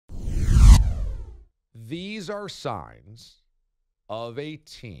These are signs of a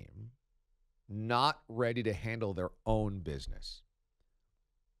team not ready to handle their own business.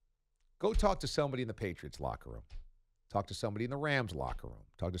 Go talk to somebody in the Patriots locker room. Talk to somebody in the Rams locker room.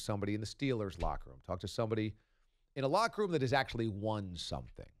 Talk to somebody in the Steelers locker room. Talk to somebody in a locker room that has actually won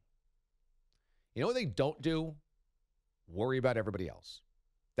something. You know what they don't do? Worry about everybody else.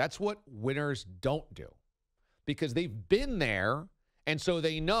 That's what winners don't do, because they've been there, and so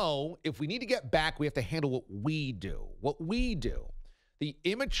they know if we need to get back, we have to handle what we do. What we do. The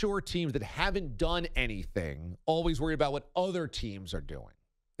immature teams that haven't done anything always worry about what other teams are doing.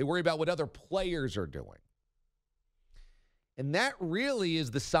 They worry about what other players are doing. And that really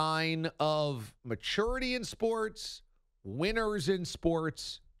is the sign of maturity in sports, winners in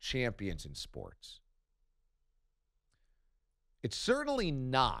sports, champions in sports. It's certainly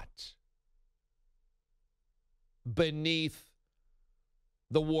not beneath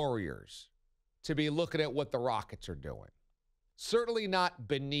the Warriors to be looking at what the Rockets are doing. Certainly not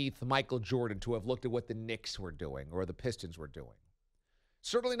beneath Michael Jordan to have looked at what the Knicks were doing or the Pistons were doing.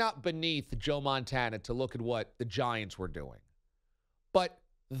 Certainly not beneath Joe Montana to look at what the Giants were doing. But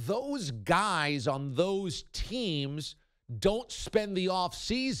those guys on those teams don't spend the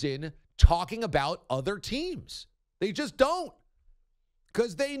offseason talking about other teams. They just don't.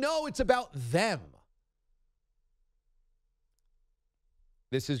 Because they know it's about them.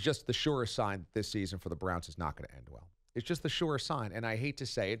 This is just the surest sign that this season for the Browns is not going to end well. It's just the surest sign. And I hate to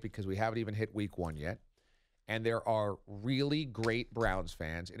say it because we haven't even hit week 1 yet. And there are really great Browns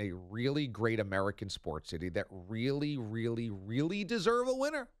fans in a really great American sports city that really, really, really deserve a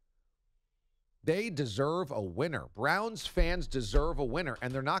winner. They deserve a winner. Browns fans deserve a winner,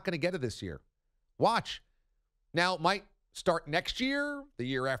 and they're not going to get it this year. Watch. Now, it might start next year, the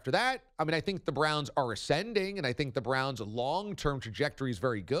year after that. I mean, I think the Browns are ascending, and I think the Browns' long-term trajectory is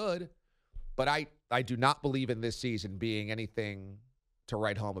very good. But I do not believe in this season being anything to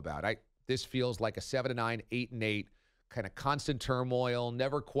write home about. This feels like a 7-9, 8-8, kind of constant turmoil,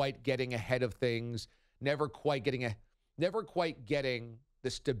 never quite getting ahead of things, never quite getting the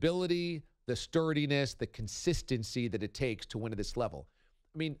stability, the sturdiness, the consistency that it takes to win at this level.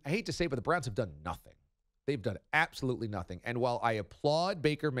 I mean, I hate to say it, but the Browns have done nothing. They've done absolutely nothing. And while I applaud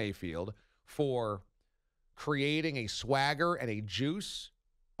Baker Mayfield for creating a swagger and a juice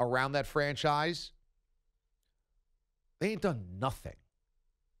around that franchise, they ain't done nothing.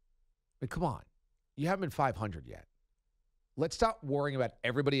 I mean, come on. You haven't been 500 yet. Let's stop worrying about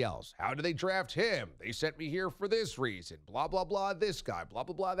everybody else. How did they draft him? They sent me here for this reason. Blah, blah, blah, this guy. Blah,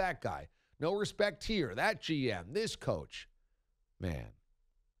 blah, blah, that guy. No respect here. That GM. This coach. Man,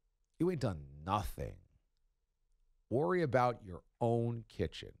 you ain't done nothing. Worry about your own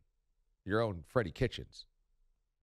kitchen. Your own Freddie Kitchens.